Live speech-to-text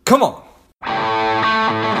Come on.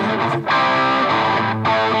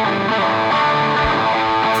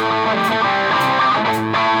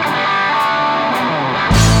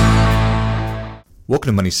 Welcome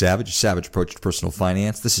to Money Savage, a savage approach to personal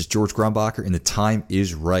finance. This is George Grombacher, and the time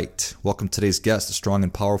is right. Welcome to today's guest, the strong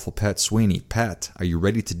and powerful Pat Sweeney. Pat, are you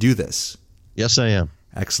ready to do this? Yes, I am.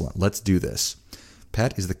 Excellent. Let's do this.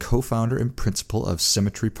 Pat is the co-founder and principal of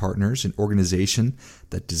Symmetry Partners, an organization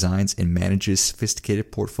that designs and manages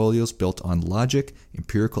sophisticated portfolios built on logic,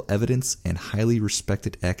 empirical evidence, and highly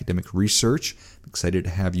respected academic research. I'm excited to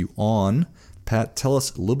have you on. Pat, tell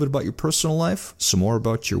us a little bit about your personal life, some more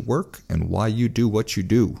about your work, and why you do what you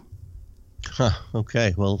do.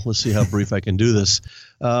 Okay, well, let's see how brief I can do this.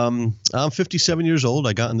 I'm 57 years old.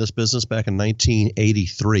 I got in this business back in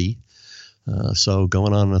 1983, so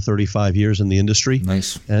going on 35 years in the industry.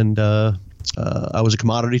 Nice. And I was a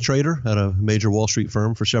commodity trader at a major Wall Street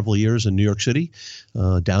firm for several years in New York City,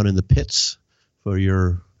 down in the pits. For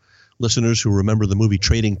your listeners who remember the movie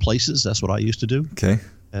Trading Places, that's what I used to do. Okay.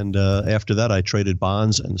 And after that, I traded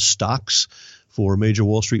bonds and stocks for major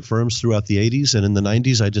Wall Street firms throughout the 80s. And in the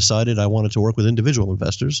 90s, I decided I wanted to work with individual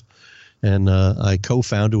investors. And I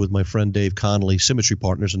co-founded with my friend Dave Connolly Symmetry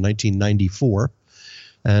Partners in 1994.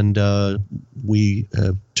 And we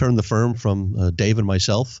turned the firm from Dave and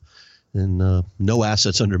myself and no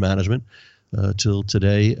assets under management till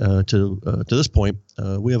today. To this point,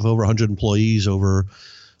 we have over 100 employees, over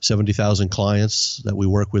 70,000 clients that we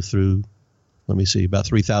work with through, about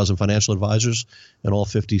 3,000 financial advisors in all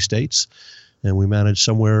 50 states. And we manage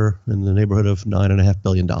somewhere in the neighborhood of $9.5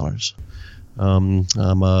 billion.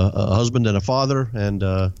 I'm a husband and a father,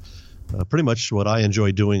 and pretty much what I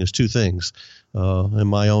enjoy doing is two things. In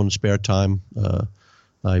my own spare time,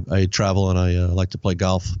 I travel and I like to play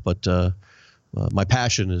golf, but my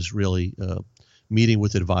passion is really meeting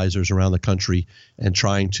with advisors around the country and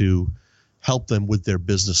trying to help them with their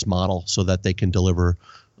business model so that they can deliver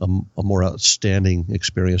a more outstanding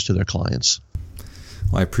experience to their clients.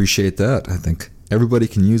 Well, I appreciate that. I think everybody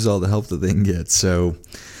can use all the help that they can get. So,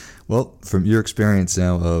 well, from your experience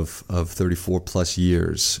now of 34 plus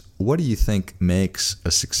years, what do you think makes a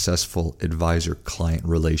successful advisor-client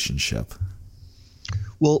relationship?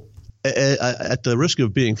 Well, at the risk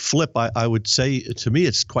of being flip, I would say to me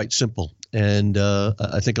it's quite simple. And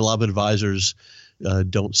I think a lot of advisors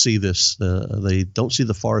don't see this. They don't see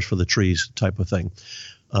the forest for the trees type of thing.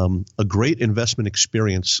 A great investment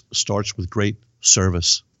experience starts with great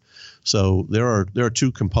service. So there are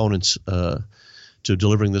two components to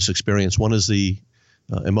delivering this experience. One is the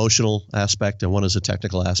emotional aspect, and one is the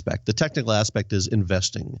technical aspect. The technical aspect is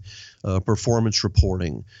investing, performance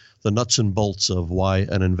reporting, the nuts and bolts of why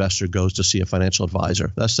an investor goes to see a financial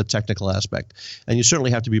advisor. That's the technical aspect. And you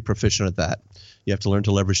certainly have to be proficient at that. You have to learn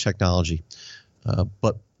to leverage technology.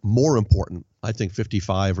 But more important, I think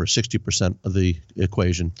 55 or 60% of the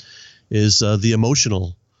equation is the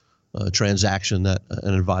emotional transaction that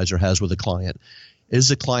an advisor has with a client. Is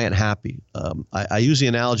the client happy? I use the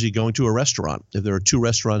analogy going to a restaurant. If there are two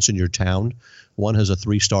restaurants in your town, one has a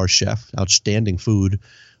 3-star chef, outstanding food,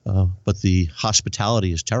 but the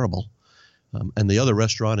hospitality is terrible. And the other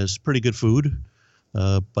restaurant is pretty good food,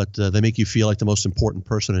 but they make you feel like the most important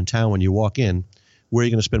person in town when you walk in. Where are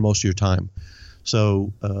you going to spend most of your time?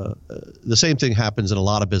 So the same thing happens in a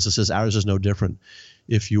lot of businesses. Ours is no different.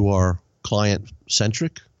 If you are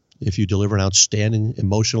client-centric, if you deliver an outstanding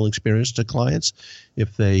emotional experience to clients,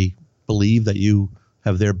 if they believe that you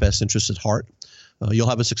have their best interests at heart, you'll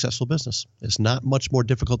have a successful business. It's not much more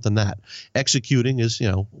difficult than that. Executing is,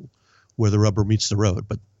 where the rubber meets the road,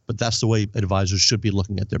 but that's the way advisors should be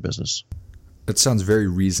looking at their business. That sounds very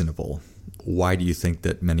reasonable. Why do you think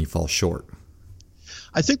that many fall short?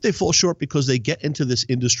 I think they fall short because they get into this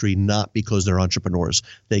industry not because they're entrepreneurs.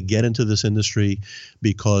 They get into this industry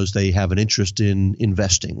because they have an interest in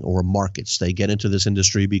investing or markets. They get into this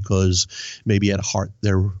industry because maybe at heart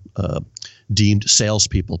they're deemed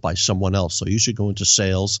salespeople by someone else. So you should go into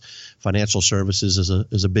sales. Financial services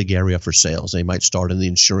is a big area for sales. They might start in the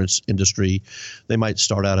insurance industry. They might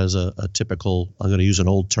start out as a typical, I'm going to use an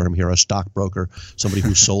old term here, a stockbroker, somebody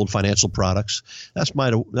who sold financial products.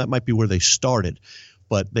 That might be where they started.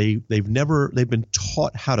 But they've been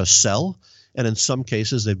taught how to sell, and in some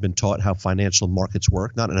cases they've been taught how financial markets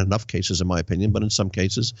work. Not in enough cases, in my opinion, but in some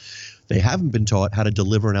cases they haven't been taught how to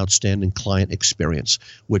deliver an outstanding client experience,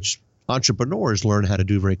 which entrepreneurs learn how to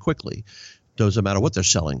do very quickly. Doesn't matter what they're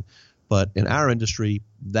selling. But in our industry,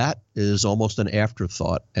 that is almost an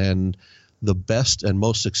afterthought. And the best and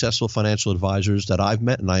most successful financial advisors that I've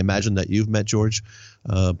met, and I imagine that you've met, George,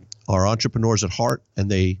 are entrepreneurs at heart,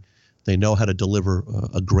 and they know how to deliver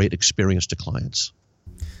a great experience to clients.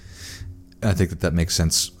 I think that makes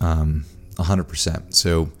sense 100%.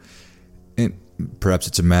 So perhaps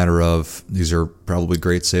it's a matter of these are probably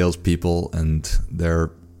great salespeople and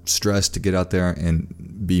they're stressed to get out there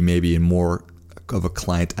and be maybe in more of a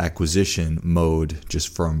client acquisition mode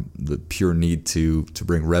just from the pure need to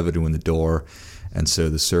bring revenue in the door. And so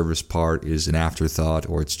the service part is an afterthought,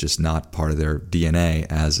 or it's just not part of their DNA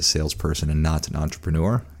as a salesperson and not an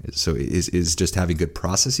entrepreneur. So is just having good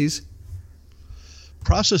processes?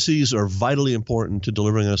 Processes are vitally important to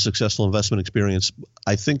delivering a successful investment experience.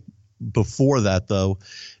 I think before that, though,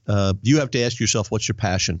 you have to ask yourself, what's your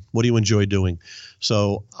passion? What do you enjoy doing?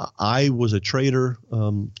 So I was a trader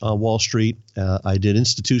on Wall Street. I did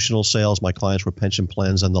institutional sales. My clients were pension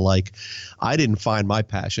plans and the like. I didn't find my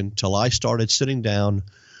passion till I started sitting down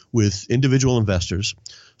with individual investors,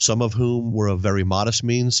 some of whom were of very modest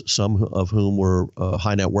means, some of whom were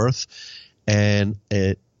high net worth. And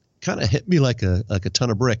it kind of hit me like a ton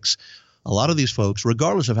of bricks. A lot of these folks,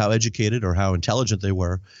 regardless of how educated or how intelligent they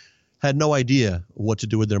were, had no idea what to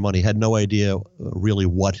do with their money, had no idea really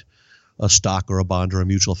what a stock or a bond or a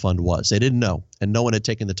mutual fund was. They didn't know, and no one had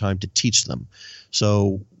taken the time to teach them.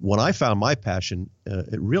 So when I found my passion,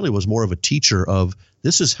 it really was more of a teacher of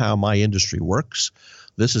this is how my industry works.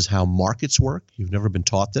 This is how markets work. You've never been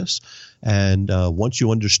taught this. And once you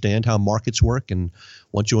understand how markets work, and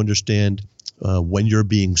once you understand when you're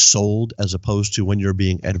being sold as opposed to when you're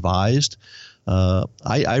being advised,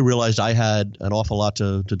 I realized I had an awful lot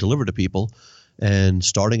to deliver to people. And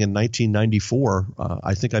starting in 1994,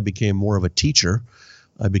 I think I became more of a teacher.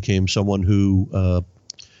 I became someone who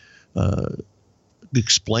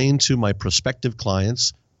explained to my prospective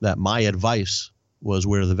clients that my advice was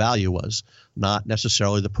where the value was, not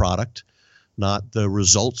necessarily the product, not the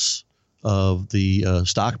results of the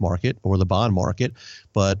stock market or the bond market,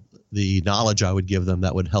 but the knowledge I would give them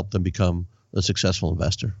that would help them become a successful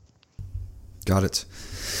investor. Got it.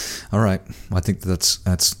 All right. I think that's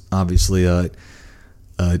obviously a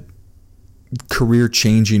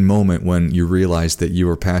career-changing moment when you realize that you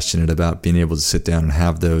were passionate about being able to sit down and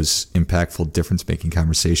have those impactful, difference-making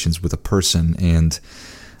conversations with a person. And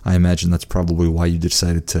I imagine that's probably why you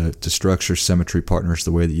decided to structure Symmetry Partners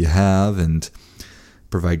the way that you have and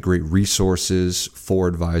provide great resources for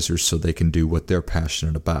advisors so they can do what they're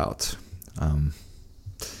passionate about.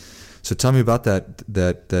 So tell me about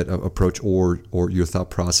that approach or your thought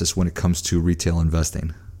process when it comes to retail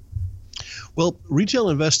investing. Well, retail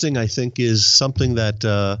investing, I think, is something that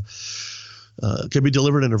can be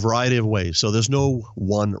delivered in a variety of ways. So there's no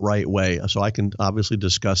one right way. So I can obviously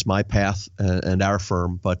discuss my path and our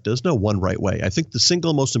firm, but there's no one right way. I think the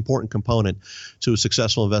single most important component to a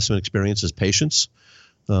successful investment experience is patience.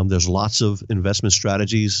 There's lots of investment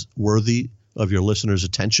strategies worthy of your listeners'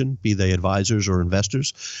 attention, be they advisors or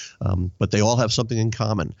investors, but they all have something in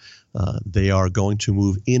common. They are going to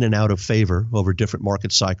move in and out of favor over different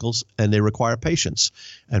market cycles, and they require patience.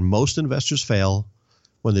 And most investors fail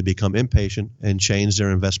when they become impatient and change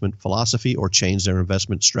their investment philosophy or change their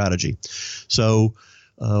investment strategy. So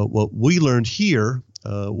what we learned here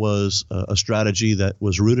was a strategy that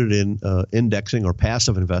was rooted in indexing or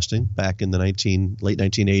passive investing back in the late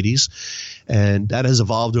 1980s. And that has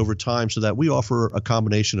evolved over time so that we offer a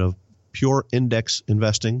combination of pure index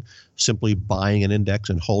investing, simply buying an index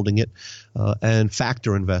and holding it, and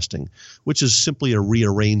factor investing, which is simply a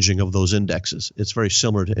rearranging of those indexes. It's very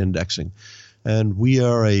similar to indexing. And we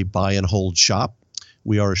are a buy and hold shop.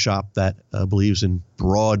 We are a shop that believes in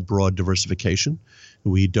broad diversification.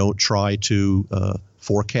 We don't try to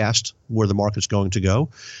forecast where the market's going to go.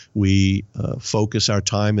 We focus our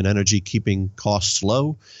time and energy keeping costs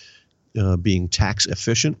low, being tax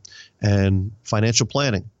efficient, and financial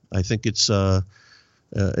planning. I think it's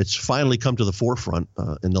finally come to the forefront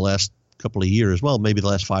in the last couple of years. Well, maybe the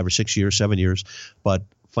last 5 or 6 years, 7 years. But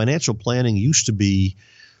financial planning used to be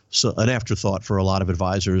an afterthought for a lot of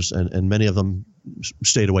advisors, and many of them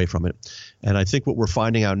stayed away from it. And I think what we're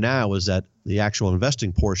finding out now is that the actual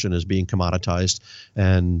investing portion is being commoditized,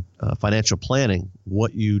 and financial planning,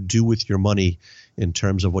 what you do with your money in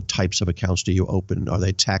terms of what types of accounts do you open? Are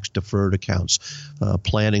they tax-deferred accounts?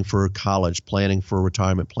 Planning for college, planning for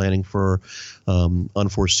retirement, planning for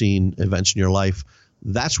unforeseen events in your life.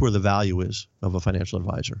 That's where the value is of a financial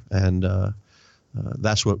advisor. And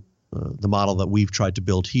that's what the model that we've tried to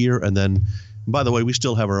build here. And then, by the way, we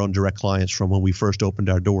still have our own direct clients from when we first opened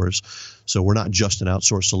our doors. So we're not just an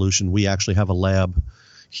outsourced solution. We actually have a lab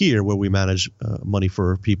here where we manage money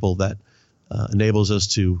for people that enables us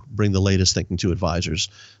to bring the latest thinking to advisors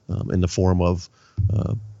in the form of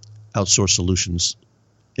outsourced solutions,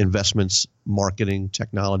 investments, marketing,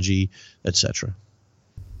 technology, etc.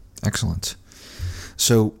 Excellent.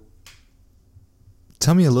 So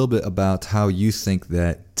Tell me a little bit about how you think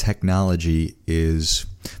that technology is,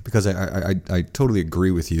 because I totally agree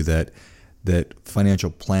with you that financial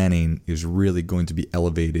planning is really going to be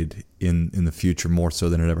elevated in the future more so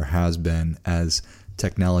than it ever has been as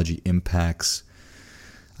technology impacts,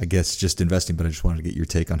 I guess, just investing. But I just wanted to get your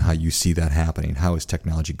take on how you see that happening. How is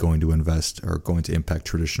technology going to impact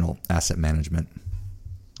traditional asset management?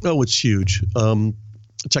 Oh, it's huge.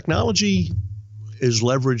 Technology is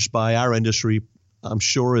leveraged by our industry, I'm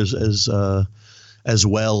sure, as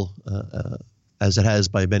well as it has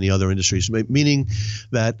by many other industries, meaning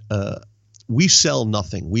that we sell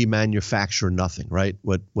nothing. We manufacture nothing, right?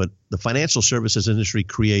 What the financial services industry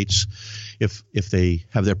creates, if they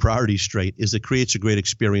have their priorities straight, is it creates a great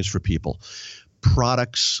experience for people.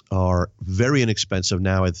 Products are very inexpensive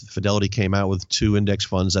now. Fidelity came out with 2 index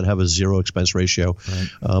funds that have a 0 expense ratio.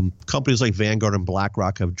 Right. Companies like Vanguard and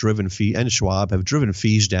BlackRock and Schwab have driven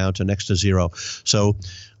fees down to next to 0. So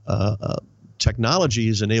technology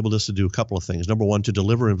has enabled us to do a couple of things. Number one, to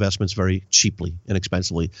deliver investments very cheaply,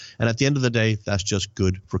 inexpensively. And at the end of the day, that's just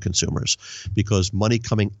good for consumers, because money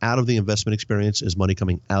coming out of the investment experience is money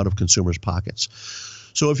coming out of consumers' pockets.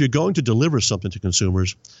 So if you're going to deliver something to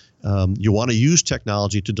consumers, you want to use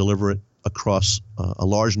technology to deliver it across a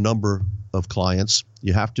large number of clients.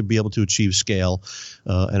 You have to be able to achieve scale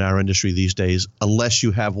in our industry these days, unless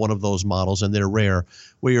you have one of those models, and they're rare,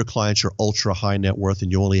 where your clients are ultra high net worth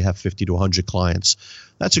and you only have 50 to 100 clients.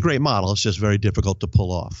 That's a great model. It's just very difficult to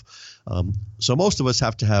pull off. So most of us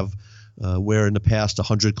have to have where in the past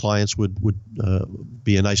 100 clients would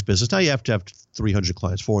be a nice business. Now you have to have 300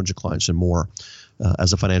 clients, 400 clients and more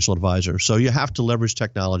as a financial advisor. So you have to leverage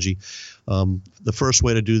technology. The first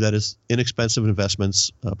way to do that is inexpensive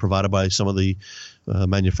investments provided by some of the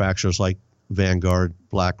manufacturers like Vanguard,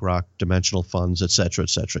 BlackRock, Dimensional Funds, et cetera,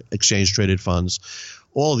 exchange traded funds.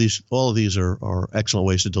 All of these are excellent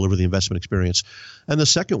ways to deliver the investment experience. And the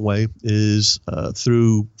second way is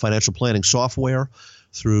through financial planning software,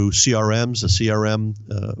 through CRMs. A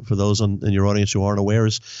CRM, for those in your audience who aren't aware,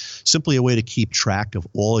 is simply a way to keep track of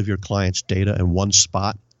all of your clients' data in one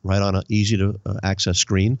spot, right on an easy-to-access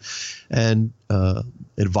screen. And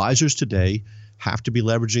advisors today have to be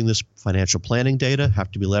leveraging this financial planning data,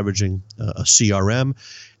 have to be leveraging a CRM,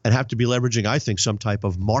 and have to be leveraging, I think, some type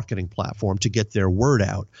of marketing platform to get their word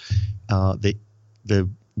out. The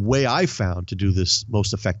way I found to do this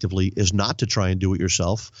most effectively is not to try and do it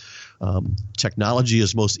yourself. Technology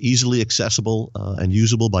is most easily accessible and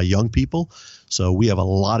usable by young people. So we have a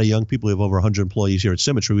lot of young people. We have over 100 employees here at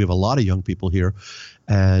Symmetry. We have a lot of young people here.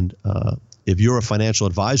 And if you're a financial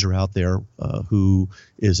advisor out there who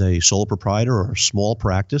is a sole proprietor or a small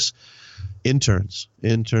practice, interns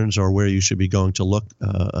are where you should be going to look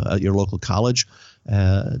at your local college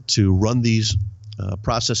to run these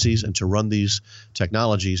processes and to run these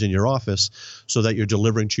technologies in your office, so that you're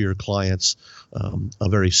delivering to your clients a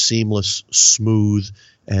very seamless, smooth,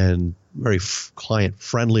 and very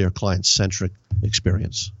client-friendly or client-centric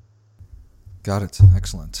experience. Got it.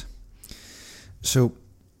 Excellent. So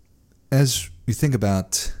as you think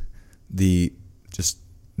about the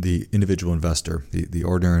individual investor, the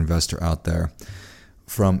ordinary investor out there,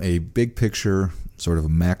 from a big picture, sort of a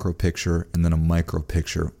macro picture, and then a micro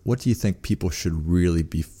picture, what do you think people should really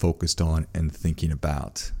be focused on and thinking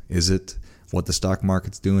about? Is it what the stock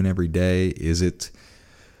market's doing every day? Is it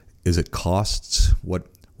costs? What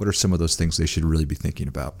are some of those things they should really be thinking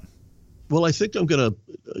about? Well, I think I'm going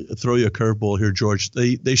to throw you a curveball here, George.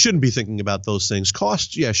 They shouldn't be thinking about those things.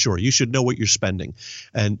 Costs, yeah, sure. You should know what you're spending,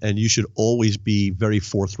 and you should always be very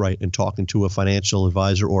forthright in talking to a financial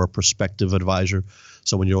advisor or a prospective advisor,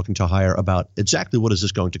 someone you're looking to hire, about exactly what is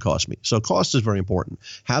this going to cost me. So cost is very important.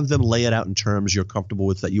 Have them lay it out in terms you're comfortable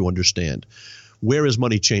with, that you understand. Where is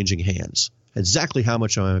money changing hands? Exactly how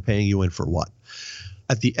much am I paying you in for what?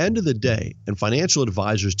 At the end of the day, and financial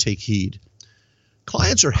advisors take heed,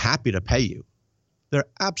 clients are happy to pay you. They're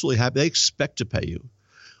absolutely happy. They expect to pay you.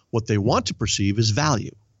 What they want to perceive is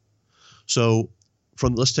value. So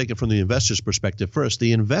let's take it from the investor's perspective first.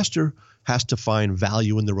 The investor has to find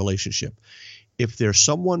value in the relationship. If there's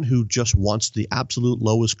someone who just wants the absolute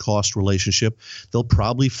lowest cost relationship, they'll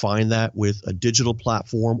probably find that with a digital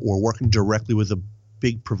platform or working directly with a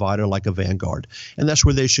big provider like a Vanguard. And that's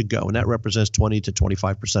where they should go. And that represents 20 to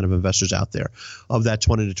 25% of investors out there. Of that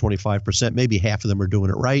 20 to 25%, maybe half of them are doing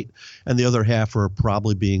it right, and the other half are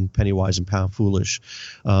probably being penny wise and pound foolish.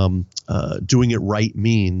 Doing it right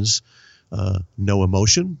means no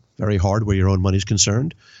emotion, very hard where your own money is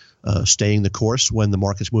concerned. Staying the course when the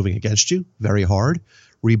market's moving against you, very hard.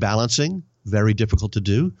 Rebalancing, very difficult to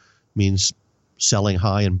do, means selling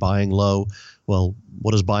high and buying low. Well,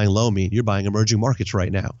 what does buying low mean? You're buying emerging markets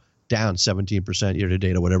right now, down 17% year to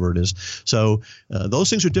date or whatever it is. So those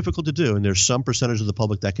things are difficult to do, and there's some percentage of the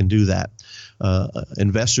public that can do that.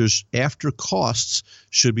 Investors, after costs,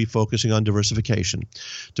 should be focusing on diversification.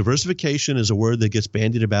 Diversification is a word that gets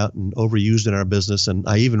bandied about and overused in our business, and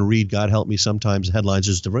I even read, God help me, sometimes headlines,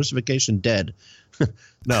 is diversification dead?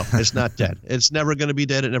 No, it's not dead. It's never going to be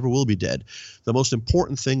dead. It never will be dead. The most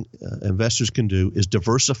important thing investors can do is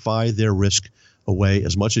diversify their risk away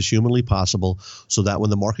as much as humanly possible, so that when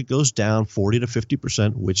the market goes down 40 to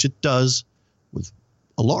 50%, which it does with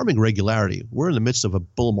alarming regularity, we're in the midst of a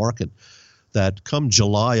bull market that come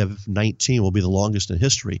July of 19 will be the longest in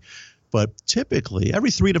history. But typically,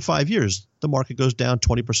 every 3 to 5 years, the market goes down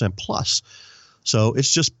 20% plus. So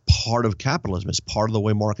it's just part of capitalism. It's part of the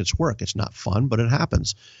way markets work. It's not fun, but it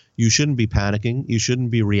happens. You shouldn't be panicking. You shouldn't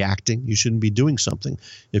be reacting. You shouldn't be doing something.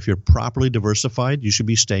 If you're properly diversified, you should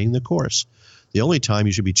be staying the course. The only time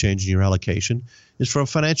you should be changing your allocation is for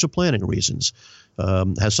financial planning reasons.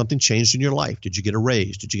 Has something changed in your life? Did you get a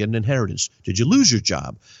raise? Did you get an inheritance? Did you lose your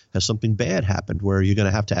job? Has something bad happened where you're going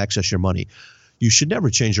to have to access your money? You should never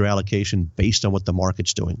change your allocation based on what the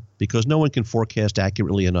market's doing, because no one can forecast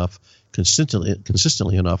accurately enough,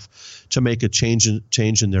 consistently enough to make a change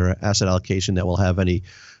in their asset allocation that will have any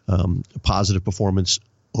positive performance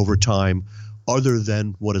over time, other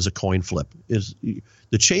than what is a coin flip. Is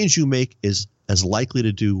the change you make is as likely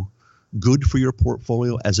to do good for your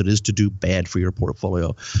portfolio as it is to do bad for your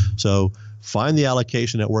portfolio. So find the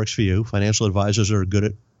allocation that works for you. Financial advisors are good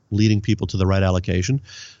at leading people to the right allocation.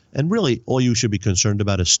 And really, all you should be concerned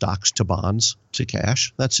about is stocks to bonds to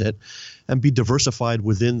cash. That's it. And be diversified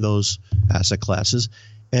within those asset classes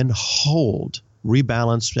and hold.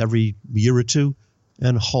 Rebalance every year or two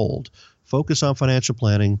and hold. Focus on financial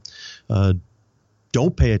planning.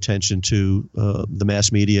 Don't pay attention to the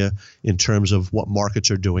mass media in terms of what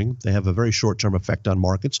markets are doing. They have a very short-term effect on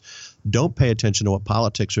markets. Don't pay attention to what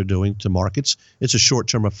politics are doing to markets. It's a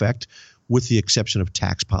short-term effect, with the exception of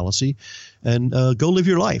tax policy. And go live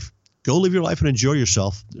your life. Go live your life and enjoy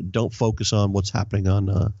yourself. Don't focus on what's happening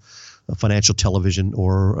on financial television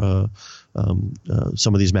or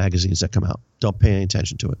some of these magazines that come out. Don't pay any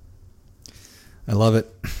attention to it. I love it.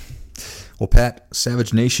 Well, Pat,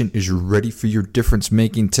 Savage Nation is ready for your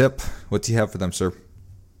difference-making tip. What do you have for them, sir?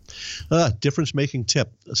 Difference-making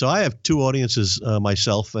tip. So I have two audiences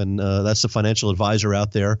myself, and that's the financial advisor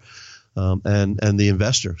out there and the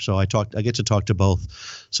investor. So I get to talk to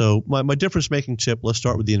both. So my difference-making tip, let's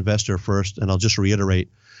start with the investor first, and I'll just reiterate.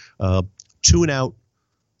 Tune out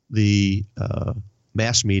the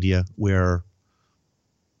mass media where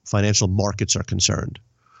financial markets are concerned.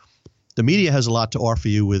 The media has a lot to offer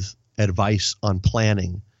you with advice on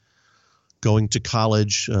planning, going to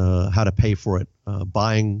college, how to pay for it,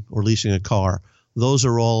 buying or leasing a car. Those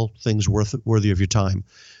are all things worthy of your time.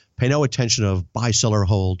 Pay no attention of buy, sell, or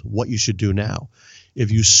hold, what you should do now.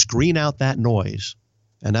 If you screen out that noise,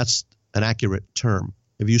 and that's an accurate term,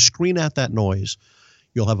 if you screen out that noise,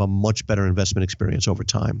 you'll have a much better investment experience over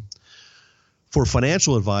time. For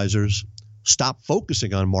financial advisors, stop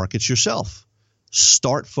focusing on markets yourself.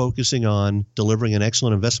 Start focusing on delivering an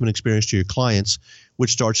excellent investment experience to your clients,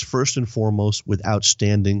 which starts first and foremost with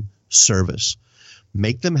outstanding service.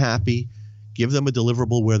 Make them happy. Give them a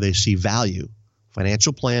deliverable where they see value.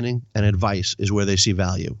 Financial planning and advice is where they see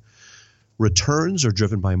value. Returns are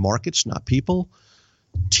driven by markets, not people.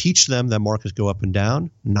 Teach them that markets go up and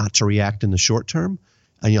down, not to react in the short term,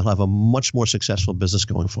 and you'll have a much more successful business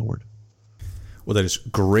going forward. Well, that is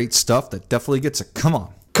great stuff. That definitely gets a come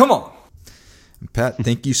on. Come on. And Pat,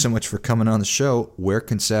 thank you so much for coming on the show. Where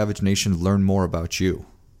can Savage Nation learn more about you?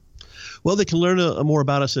 Well, they can learn more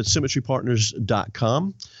about us at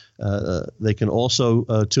symmetrypartners.com. They can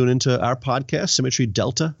also tune into our podcast, Symmetry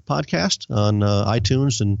Delta Podcast, on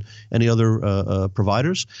iTunes and any other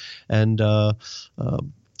providers. And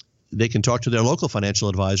they can talk to their local financial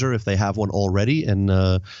advisor if they have one already and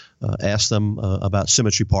ask them about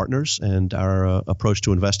Symmetry Partners and our approach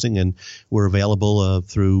to investing. And we're available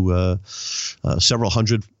through several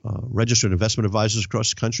hundred registered investment advisors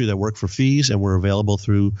across the country that work for fees. And we're available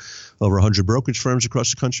through over 100 brokerage firms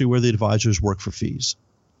across the country where the advisors work for fees.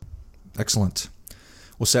 Excellent.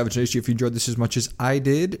 Well, Savage Nation, if you enjoyed this as much as I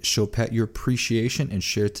did, show Pat your appreciation and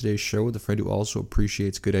share today's show with a friend who also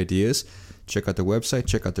appreciates good ideas. Check out their website,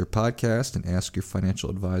 check out their podcast, and ask your financial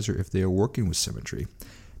advisor if they are working with Symmetry.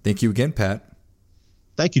 Thank you again, Pat.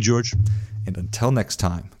 Thank you, George. And until next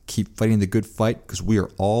time, keep fighting the good fight because we are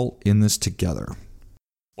all in this together.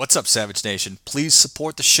 What's up, Savage Nation? Please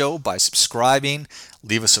support the show by subscribing,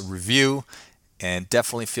 leave us a review, and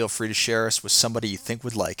definitely feel free to share us with somebody you think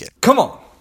would like it. Come on!